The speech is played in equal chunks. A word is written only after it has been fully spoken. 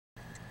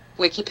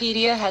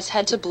Wikipedia has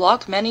had to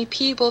block many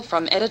people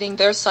from editing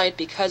their site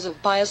because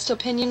of biased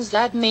opinions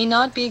that may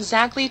not be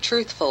exactly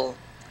truthful.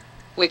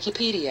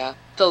 Wikipedia,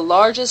 the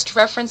largest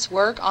reference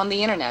work on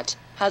the internet,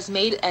 has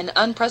made an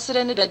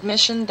unprecedented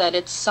admission that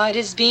its site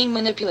is being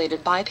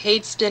manipulated by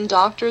paid spin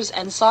doctors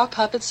and sock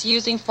puppets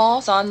using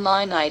false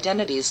online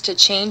identities to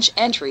change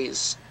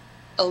entries.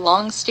 A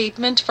long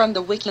statement from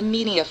the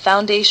Wikimedia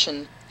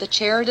Foundation, the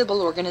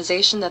charitable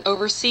organization that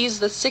oversees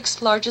the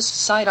sixth largest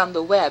site on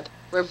the web,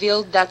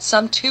 revealed that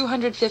some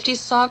 250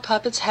 sock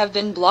puppets have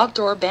been blocked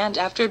or banned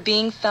after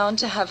being found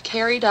to have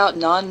carried out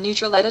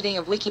non-neutral editing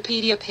of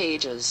Wikipedia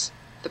pages.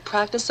 The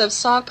practice of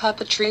sock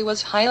puppetry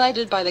was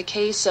highlighted by the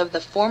case of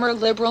the former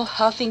liberal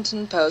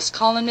Huffington Post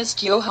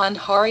columnist Johann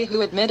Hari,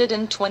 who admitted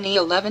in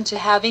 2011 to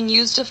having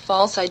used a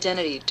false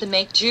identity to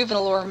make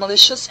juvenile or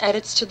malicious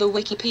edits to the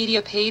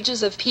Wikipedia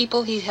pages of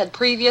people he had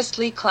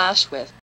previously clashed with.